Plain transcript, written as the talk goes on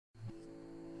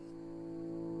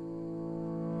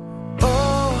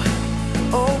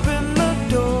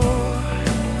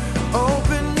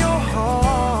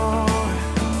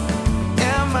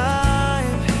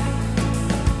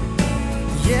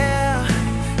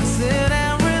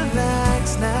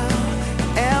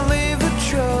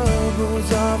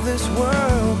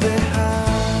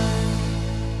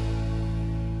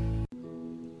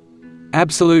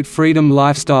Absolute Freedom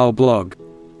Lifestyle blog.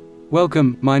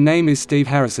 Welcome, my name is Steve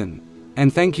Harrison,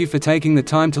 and thank you for taking the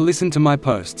time to listen to my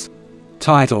posts.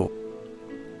 Title: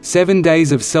 7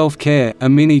 Days of Self-Care, a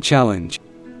mini challenge.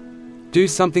 Do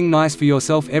something nice for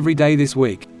yourself every day this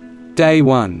week. Day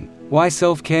 1. Why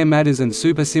self-care matters and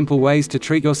super simple ways to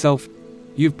treat yourself.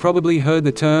 You've probably heard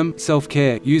the term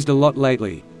self-care used a lot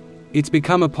lately. It's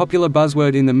become a popular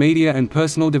buzzword in the media and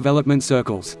personal development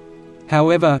circles.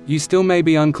 However, you still may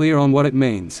be unclear on what it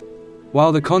means.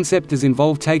 While the concept does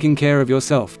involve taking care of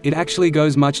yourself, it actually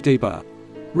goes much deeper.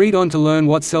 Read on to learn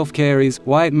what self-care is,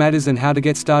 why it matters, and how to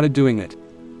get started doing it.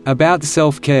 About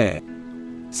self-care.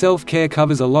 Self-care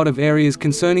covers a lot of areas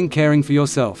concerning caring for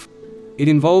yourself. It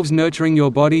involves nurturing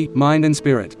your body, mind and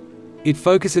spirit. It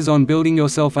focuses on building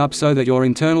yourself up so that your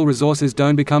internal resources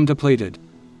don't become depleted.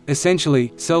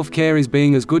 Essentially, self-care is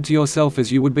being as good to yourself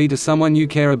as you would be to someone you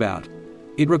care about.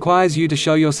 It requires you to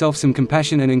show yourself some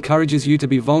compassion and encourages you to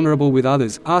be vulnerable with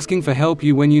others, asking for help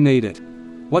when you need it.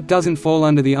 What doesn't fall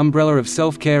under the umbrella of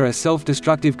self-care are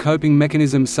self-destructive coping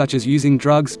mechanisms such as using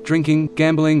drugs, drinking,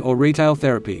 gambling or retail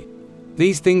therapy.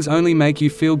 These things only make you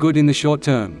feel good in the short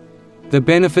term. The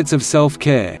benefits of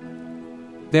self-care.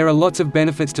 There are lots of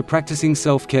benefits to practicing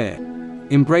self-care.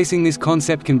 Embracing this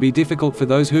concept can be difficult for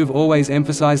those who've always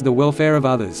emphasized the welfare of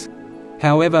others.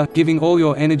 However, giving all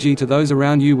your energy to those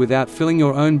around you without filling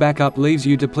your own backup leaves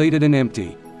you depleted and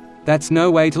empty. That's no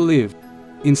way to live.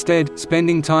 Instead,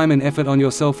 spending time and effort on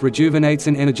yourself rejuvenates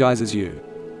and energizes you.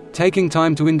 Taking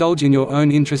time to indulge in your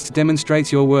own interests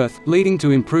demonstrates your worth, leading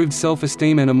to improved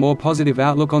self-esteem and a more positive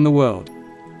outlook on the world.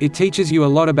 It teaches you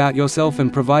a lot about yourself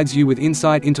and provides you with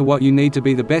insight into what you need to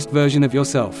be the best version of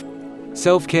yourself.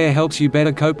 Self-care helps you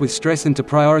better cope with stress and to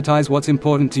prioritize what's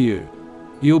important to you.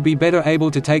 You'll be better able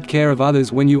to take care of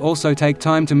others when you also take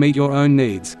time to meet your own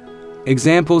needs.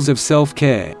 Examples of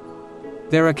self-care.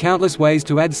 There are countless ways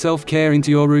to add self-care into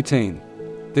your routine.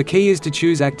 The key is to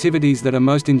choose activities that are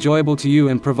most enjoyable to you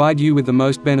and provide you with the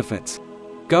most benefits.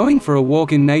 Going for a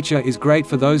walk in nature is great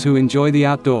for those who enjoy the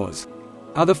outdoors.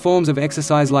 Other forms of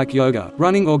exercise like yoga,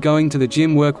 running or going to the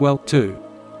gym work well, too.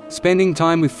 Spending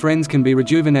time with friends can be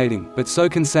rejuvenating, but so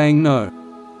can saying no.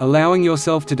 Allowing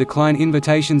yourself to decline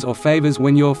invitations or favors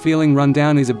when you're feeling run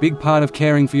down is a big part of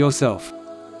caring for yourself.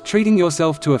 Treating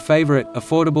yourself to a favorite,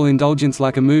 affordable indulgence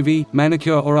like a movie,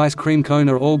 manicure or ice cream cone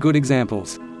are all good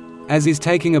examples. As is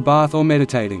taking a bath or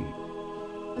meditating.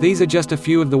 These are just a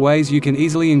few of the ways you can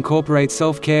easily incorporate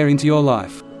self-care into your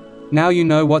life. Now you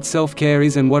know what self-care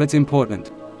is and what it's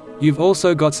important. You've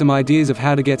also got some ideas of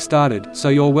how to get started, so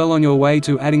you're well on your way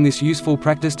to adding this useful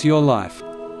practice to your life.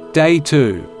 Day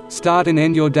 2. Start and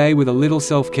end your day with a little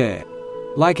self-care.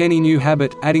 Like any new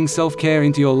habit, adding self-care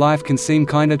into your life can seem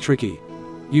kinda tricky.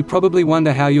 You probably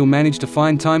wonder how you'll manage to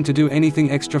find time to do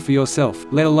anything extra for yourself,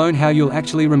 let alone how you'll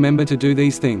actually remember to do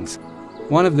these things.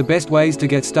 One of the best ways to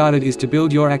get started is to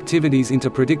build your activities into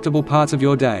predictable parts of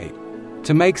your day.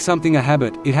 To make something a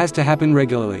habit, it has to happen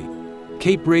regularly.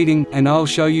 Keep reading, and I'll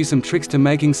show you some tricks to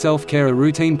making self-care a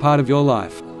routine part of your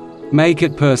life. Make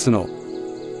it personal.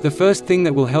 The first thing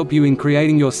that will help you in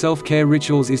creating your self-care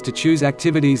rituals is to choose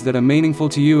activities that are meaningful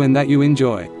to you and that you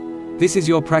enjoy. This is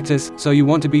your practice, so you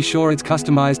want to be sure it's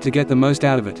customized to get the most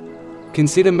out of it.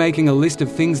 Consider making a list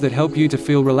of things that help you to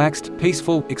feel relaxed,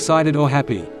 peaceful, excited or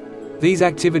happy. These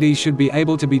activities should be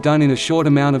able to be done in a short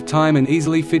amount of time and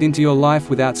easily fit into your life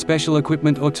without special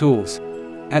equipment or tools.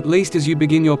 At least as you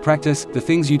begin your practice, the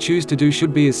things you choose to do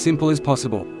should be as simple as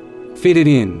possible. Fit it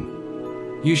in.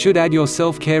 You should add your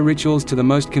self-care rituals to the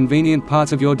most convenient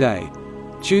parts of your day.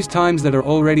 Choose times that are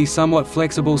already somewhat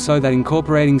flexible so that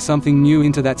incorporating something new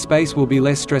into that space will be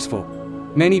less stressful.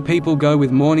 Many people go with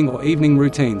morning or evening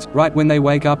routines, right when they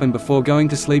wake up and before going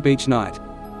to sleep each night.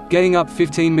 Getting up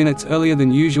 15 minutes earlier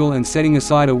than usual and setting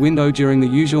aside a window during the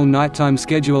usual nighttime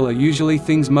schedule are usually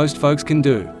things most folks can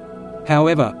do.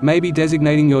 However, maybe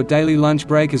designating your daily lunch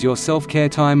break as your self-care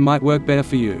time might work better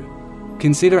for you.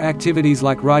 Consider activities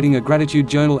like writing a gratitude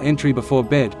journal entry before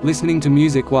bed, listening to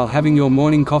music while having your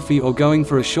morning coffee or going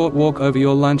for a short walk over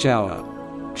your lunch hour.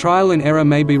 Trial and error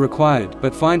may be required,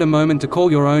 but find a moment to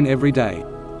call your own every day.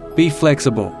 Be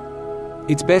flexible.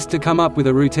 It's best to come up with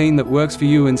a routine that works for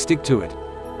you and stick to it.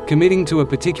 Committing to a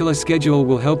particular schedule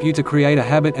will help you to create a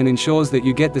habit and ensures that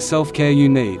you get the self-care you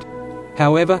need.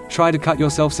 However, try to cut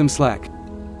yourself some slack.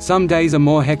 Some days are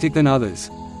more hectic than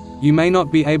others. You may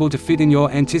not be able to fit in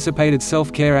your anticipated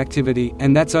self-care activity,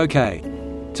 and that's okay.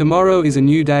 Tomorrow is a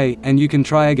new day, and you can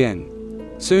try again.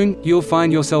 Soon, you'll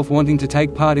find yourself wanting to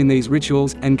take part in these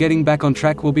rituals, and getting back on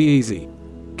track will be easy.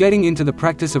 Getting into the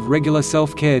practice of regular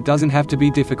self-care doesn't have to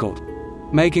be difficult.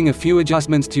 Making a few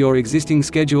adjustments to your existing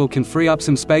schedule can free up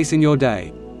some space in your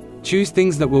day. Choose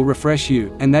things that will refresh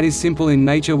you, and that is simple in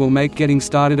nature will make getting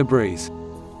started a breeze.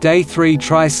 Day 3.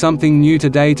 Try something new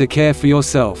today to care for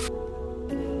yourself.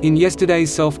 In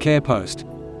yesterday's self-care post,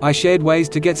 I shared ways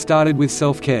to get started with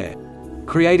self-care.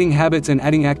 Creating habits and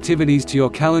adding activities to your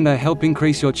calendar help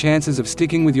increase your chances of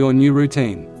sticking with your new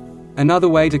routine. Another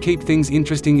way to keep things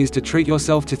interesting is to treat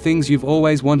yourself to things you've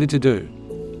always wanted to do.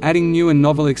 Adding new and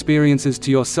novel experiences to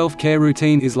your self-care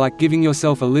routine is like giving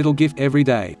yourself a little gift every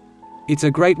day. It's a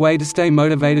great way to stay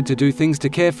motivated to do things to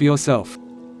care for yourself.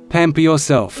 Pamper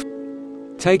yourself.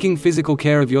 Taking physical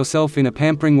care of yourself in a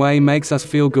pampering way makes us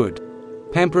feel good.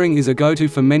 Pampering is a go-to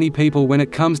for many people when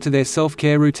it comes to their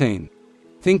self-care routine.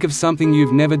 Think of something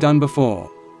you've never done before.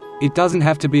 It doesn't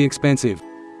have to be expensive.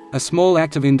 A small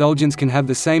act of indulgence can have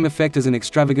the same effect as an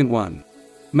extravagant one.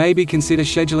 Maybe consider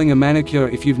scheduling a manicure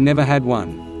if you've never had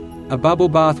one. A bubble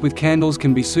bath with candles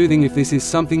can be soothing if this is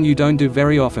something you don't do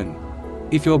very often.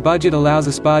 If your budget allows,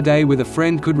 a spa day with a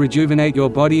friend could rejuvenate your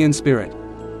body and spirit.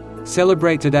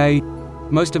 Celebrate today.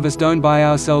 Most of us don't buy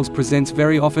ourselves presents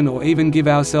very often or even give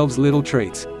ourselves little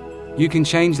treats. You can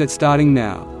change that starting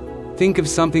now. Think of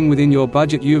something within your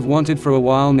budget you've wanted for a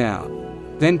while now.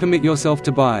 Then permit yourself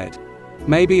to buy it.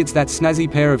 Maybe it's that snazzy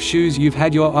pair of shoes you've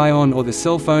had your eye on, or the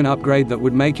cell phone upgrade that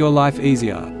would make your life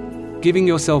easier. Giving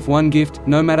yourself one gift,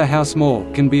 no matter how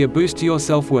small, can be a boost to your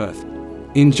self-worth.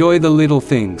 Enjoy the little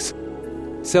things.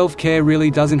 Self-care really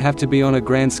doesn't have to be on a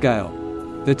grand scale.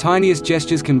 The tiniest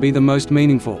gestures can be the most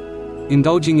meaningful.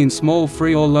 Indulging in small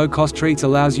free or low-cost treats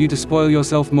allows you to spoil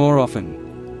yourself more often.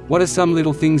 What are some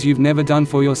little things you've never done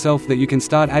for yourself that you can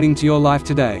start adding to your life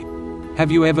today?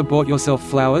 Have you ever bought yourself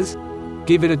flowers?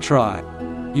 Give it a try.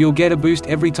 You'll get a boost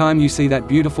every time you see that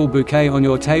beautiful bouquet on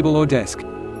your table or desk.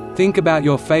 Think about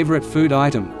your favorite food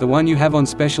item, the one you have on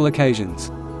special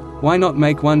occasions. Why not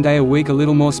make one day a week a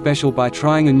little more special by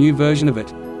trying a new version of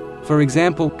it? For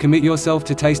example, commit yourself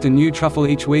to taste a new truffle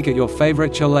each week at your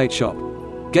favorite chocolate shop.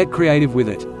 Get creative with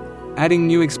it. Adding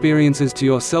new experiences to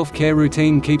your self-care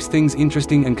routine keeps things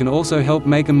interesting and can also help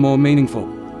make them more meaningful.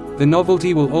 The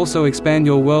novelty will also expand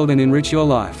your world and enrich your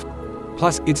life.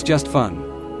 Plus, it's just fun.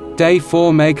 Day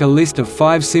 4. Make a list of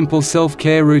 5 simple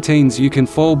self-care routines you can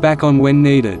fall back on when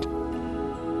needed.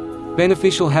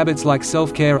 Beneficial habits like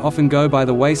self-care often go by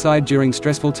the wayside during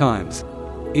stressful times.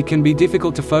 It can be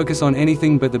difficult to focus on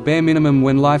anything but the bare minimum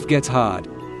when life gets hard.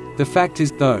 The fact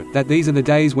is, though, that these are the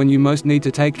days when you most need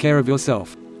to take care of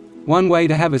yourself. One way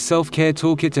to have a self-care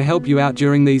toolkit to help you out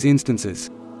during these instances.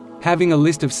 Having a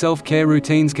list of self-care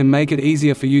routines can make it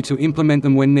easier for you to implement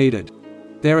them when needed.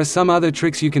 There are some other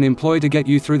tricks you can employ to get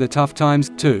you through the tough times,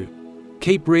 too.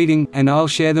 Keep reading, and I'll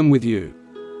share them with you.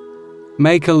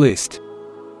 Make a list.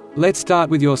 Let's start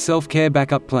with your self-care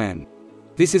backup plan.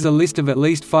 This is a list of at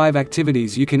least 5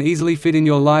 activities you can easily fit in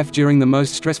your life during the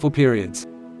most stressful periods.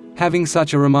 Having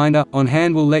such a reminder on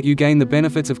hand will let you gain the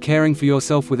benefits of caring for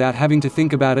yourself without having to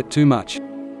think about it too much.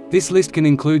 This list can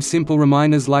include simple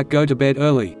reminders like go to bed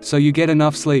early, so you get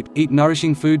enough sleep, eat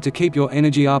nourishing food to keep your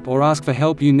energy up, or ask for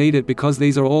help you need it, because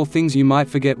these are all things you might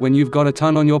forget when you've got a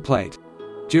ton on your plate.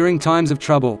 During times of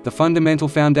trouble, the fundamental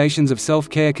foundations of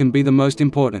self-care can be the most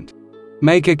important.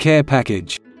 Make a care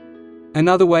package.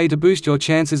 Another way to boost your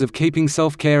chances of keeping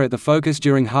self-care at the focus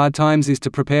during hard times is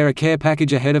to prepare a care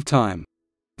package ahead of time.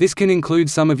 This can include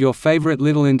some of your favorite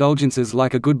little indulgences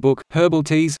like a good book, herbal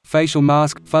teas, facial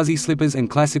mask, fuzzy slippers, and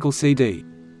classical CD.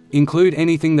 Include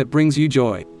anything that brings you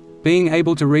joy. Being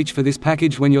able to reach for this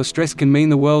package when you're stressed can mean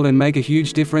the world and make a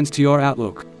huge difference to your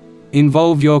outlook.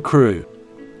 Involve your crew.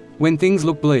 When things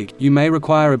look bleak, you may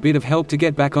require a bit of help to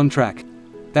get back on track.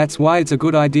 That's why it's a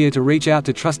good idea to reach out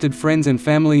to trusted friends and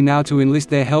family now to enlist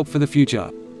their help for the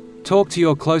future. Talk to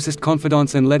your closest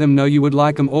confidants and let them know you would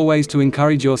like them always to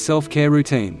encourage your self-care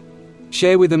routine.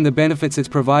 Share with them the benefits it's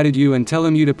provided you and tell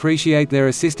them you'd appreciate their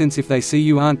assistance if they see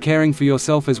you aren't caring for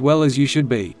yourself as well as you should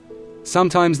be.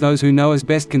 Sometimes those who know us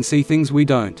best can see things we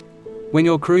don't. When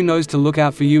your crew knows to look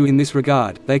out for you in this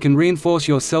regard, they can reinforce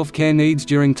your self-care needs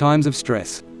during times of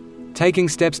stress. Taking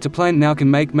steps to plan now can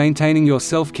make maintaining your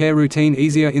self-care routine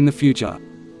easier in the future.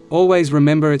 Always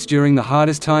remember, it's during the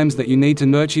hardest times that you need to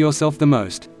nurture yourself the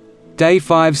most. Day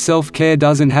 5. Self-care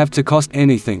doesn't have to cost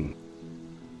anything.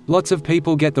 Lots of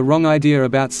people get the wrong idea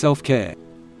about self-care.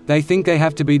 They think they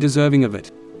have to be deserving of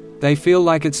it. They feel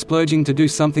like it's splurging to do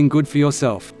something good for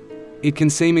yourself. It can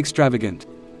seem extravagant.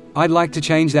 I'd like to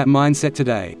change that mindset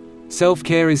today.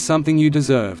 Self-care is something you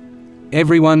deserve.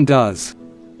 Everyone does.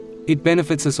 It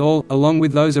benefits us all, along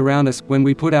with those around us, when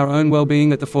we put our own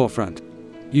well-being at the forefront.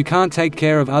 You can't take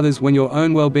care of others when your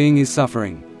own well-being is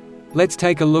suffering. Let's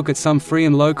take a look at some free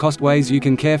and low-cost ways you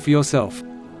can care for yourself.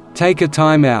 Take a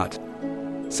time out.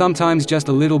 Sometimes just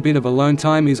a little bit of alone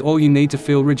time is all you need to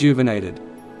feel rejuvenated.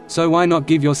 So why not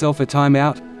give yourself a time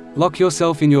out? Lock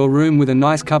yourself in your room with a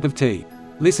nice cup of tea.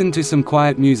 Listen to some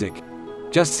quiet music.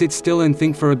 Just sit still and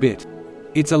think for a bit.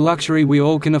 It's a luxury we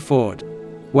all can afford.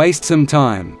 Waste some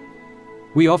time.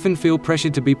 We often feel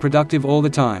pressured to be productive all the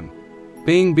time.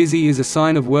 Being busy is a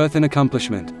sign of worth and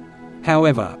accomplishment.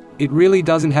 However, it really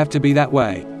doesn't have to be that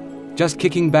way. Just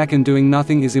kicking back and doing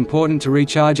nothing is important to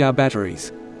recharge our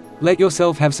batteries. Let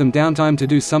yourself have some downtime to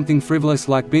do something frivolous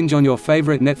like binge on your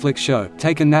favorite Netflix show,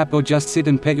 take a nap, or just sit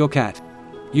and pet your cat.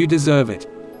 You deserve it.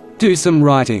 Do some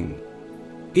writing.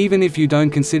 Even if you don't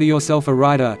consider yourself a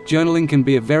writer, journaling can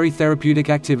be a very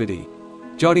therapeutic activity.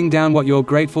 Jotting down what you're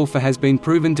grateful for has been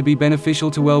proven to be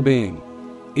beneficial to well-being.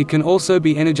 It can also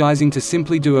be energizing to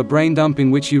simply do a brain dump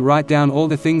in which you write down all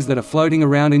the things that are floating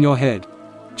around in your head.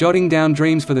 Jotting down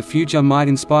dreams for the future might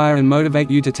inspire and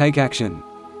motivate you to take action.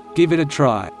 Give it a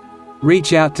try.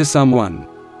 Reach out to someone.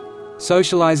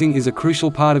 Socializing is a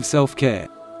crucial part of self-care.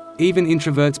 Even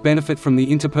introverts benefit from the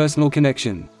interpersonal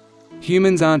connection.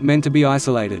 Humans aren't meant to be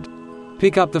isolated.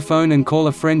 Pick up the phone and call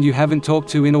a friend you haven't talked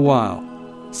to in a while.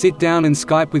 Sit down and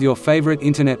Skype with your favorite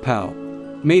internet pal.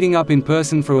 Meeting up in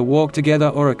person for a walk together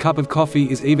or a cup of coffee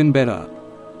is even better.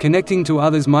 Connecting to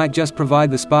others might just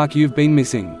provide the spark you've been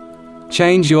missing.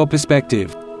 Change your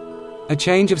perspective. A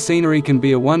change of scenery can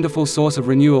be a wonderful source of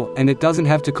renewal, and it doesn't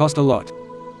have to cost a lot.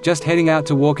 Just heading out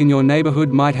to walk in your neighborhood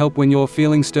might help when you're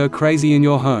feeling stir-crazy in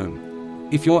your home.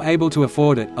 If you're able to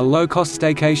afford it, a low-cost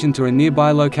staycation to a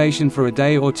nearby location for a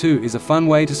day or two is a fun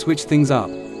way to switch things up.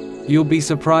 You'll be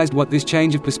surprised what this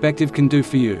change of perspective can do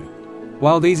for you.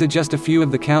 While these are just a few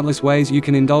of the countless ways you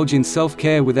can indulge in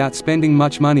self-care without spending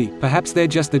much money, perhaps they're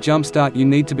just the jumpstart you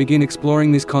need to begin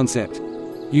exploring this concept.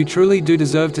 You truly do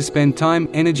deserve to spend time,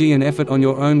 energy and effort on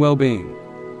your own well-being.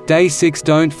 Day 6.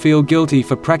 Don't feel guilty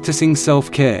for practicing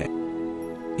self-care.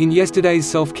 In yesterday's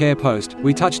self-care post,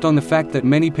 we touched on the fact that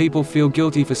many people feel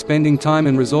guilty for spending time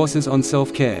and resources on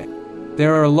self-care.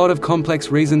 There are a lot of complex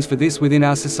reasons for this within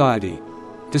our society.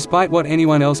 Despite what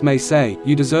anyone else may say,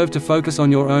 you deserve to focus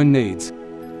on your own needs.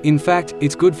 In fact,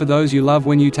 it's good for those you love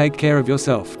when you take care of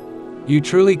yourself. You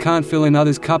truly can't fill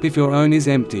another's cup if your own is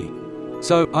empty.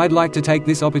 So, I'd like to take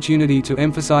this opportunity to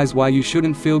emphasize why you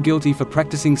shouldn't feel guilty for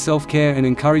practicing self-care and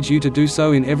encourage you to do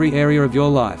so in every area of your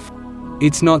life.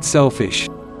 It's not selfish.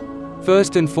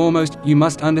 First and foremost, you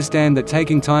must understand that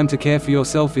taking time to care for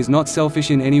yourself is not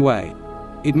selfish in any way.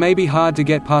 It may be hard to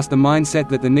get past the mindset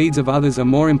that the needs of others are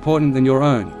more important than your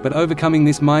own, but overcoming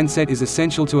this mindset is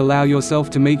essential to allow yourself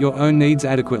to meet your own needs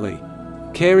adequately.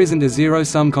 Care isn't a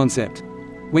zero-sum concept.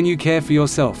 When you care for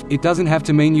yourself, it doesn't have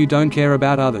to mean you don't care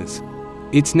about others.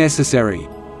 It's necessary.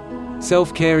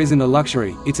 Self-care isn't a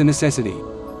luxury, it's a necessity.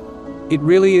 It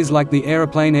really is like the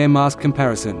airplane air mask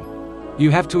comparison. You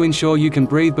have to ensure you can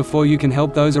breathe before you can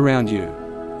help those around you.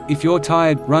 If you're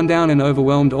tired, run down and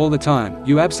overwhelmed all the time,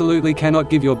 you absolutely cannot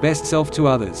give your best self to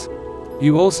others.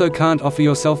 You also can't offer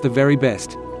yourself the very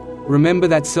best. Remember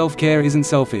that self-care isn't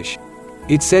selfish.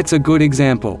 It sets a good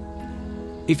example.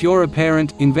 If you're a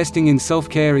parent, investing in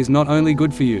self-care is not only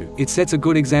good for you, it sets a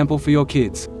good example for your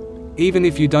kids. Even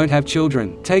if you don't have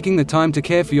children, taking the time to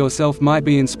care for yourself might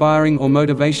be inspiring or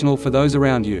motivational for those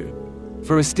around you.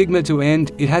 For a stigma to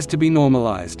end, it has to be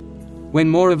normalized. When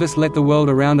more of us let the world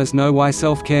around us know why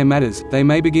self-care matters, they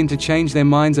may begin to change their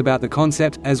minds about the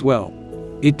concept, as well.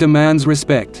 It demands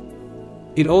respect.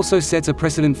 It also sets a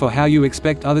precedent for how you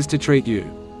expect others to treat you.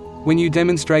 When you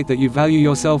demonstrate that you value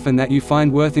yourself and that you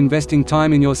find worth investing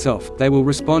time in yourself, they will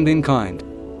respond in kind.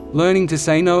 Learning to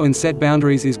say no and set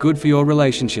boundaries is good for your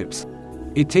relationships.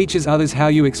 It teaches others how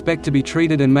you expect to be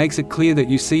treated and makes it clear that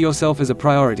you see yourself as a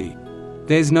priority.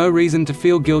 There's no reason to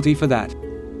feel guilty for that.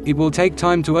 It will take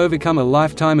time to overcome a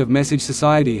lifetime of message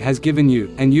society has given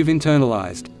you, and you've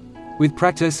internalized. With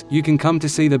practice, you can come to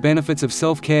see the benefits of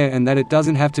self-care and that it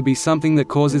doesn't have to be something that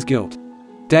causes guilt.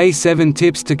 Day 7.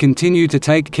 Tips to continue to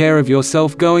take care of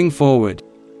yourself going forward.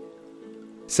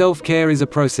 Self-care is a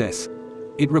process.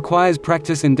 It requires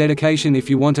practice and dedication if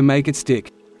you want to make it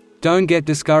stick. Don't get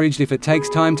discouraged if it takes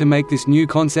time to make this new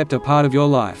concept a part of your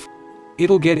life.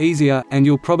 It'll get easier, and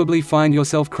you'll probably find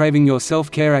yourself craving your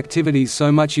self-care activities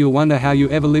so much you'll wonder how you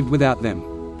ever lived without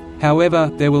them.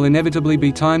 However, there will inevitably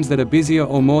be times that are busier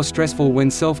or more stressful when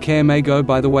self-care may go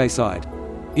by the wayside.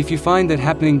 If you find that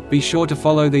happening, be sure to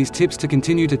follow these tips to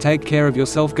continue to take care of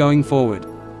yourself going forward.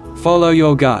 Follow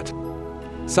your gut.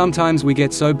 Sometimes we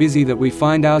get so busy that we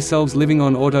find ourselves living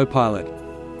on autopilot.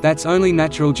 That's only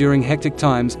natural during hectic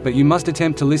times, but you must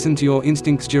attempt to listen to your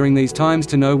instincts during these times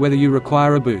to know whether you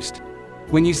require a boost.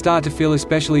 When you start to feel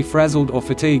especially frazzled or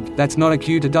fatigued, that's not a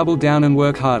cue to double down and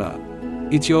work harder.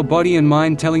 It's your body and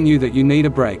mind telling you that you need a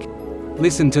break.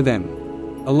 Listen to them.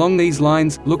 Along these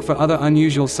lines, look for other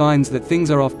unusual signs that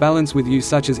things are off balance with you,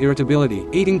 such as irritability,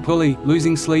 eating poorly,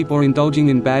 losing sleep, or indulging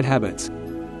in bad habits.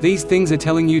 These things are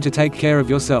telling you to take care of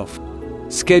yourself.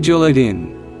 Schedule it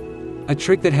in. A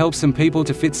trick that helps some people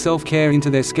to fit self-care into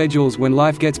their schedules when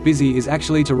life gets busy is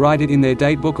actually to write it in their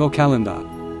datebook or calendar.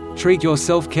 Treat your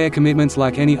self-care commitments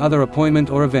like any other appointment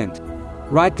or event.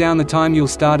 Write down the time you'll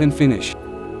start and finish.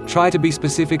 Try to be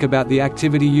specific about the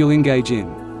activity you'll engage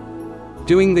in.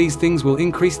 Doing these things will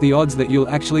increase the odds that you'll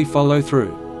actually follow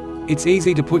through. It's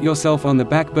easy to put yourself on the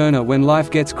back burner when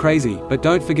life gets crazy, but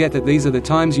don't forget that these are the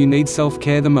times you need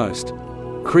self-care the most.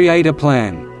 Create a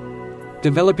plan.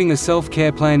 Developing a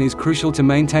self-care plan is crucial to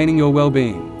maintaining your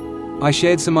well-being. I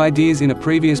shared some ideas in a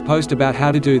previous post about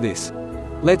how to do this.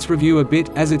 Let's review a bit,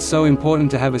 as it's so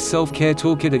important to have a self-care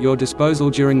toolkit at your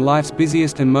disposal during life's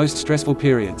busiest and most stressful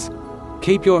periods.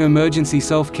 Keep your emergency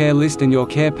self-care list and your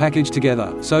care package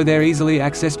together, so they're easily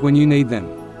accessed when you need them.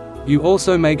 You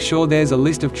also make sure there's a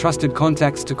list of trusted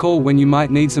contacts to call when you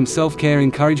might need some self-care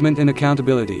encouragement and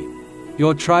accountability.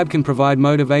 Your tribe can provide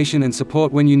motivation and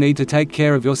support when you need to take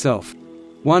care of yourself.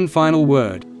 One final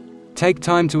word. Take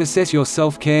time to assess your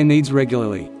self-care needs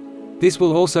regularly. This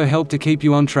will also help to keep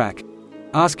you on track.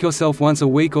 Ask yourself once a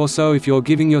week or so if you're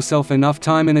giving yourself enough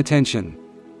time and attention.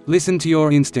 Listen to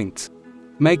your instincts.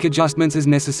 Make adjustments as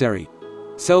necessary.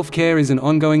 Self-care is an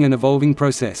ongoing and evolving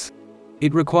process.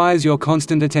 It requires your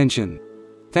constant attention.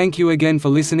 Thank you again for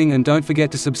listening, and don't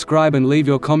forget to subscribe and leave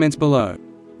your comments below.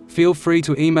 Feel free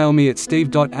to email me at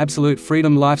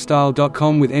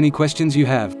steve.absolutefreedomlifestyle.com with any questions you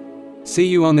have. See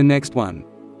you on the next one.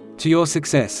 To your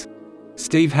success.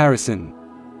 Steve Harrison,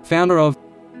 founder of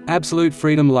Absolute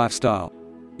Freedom Lifestyle.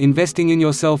 Investing in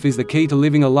yourself is the key to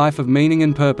living a life of meaning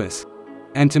and purpose.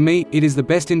 And to me, it is the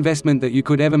best investment that you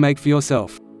could ever make for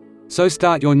yourself. So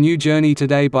start your new journey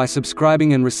today by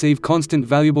subscribing and receive constant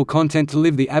valuable content to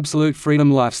live the absolute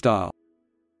freedom lifestyle.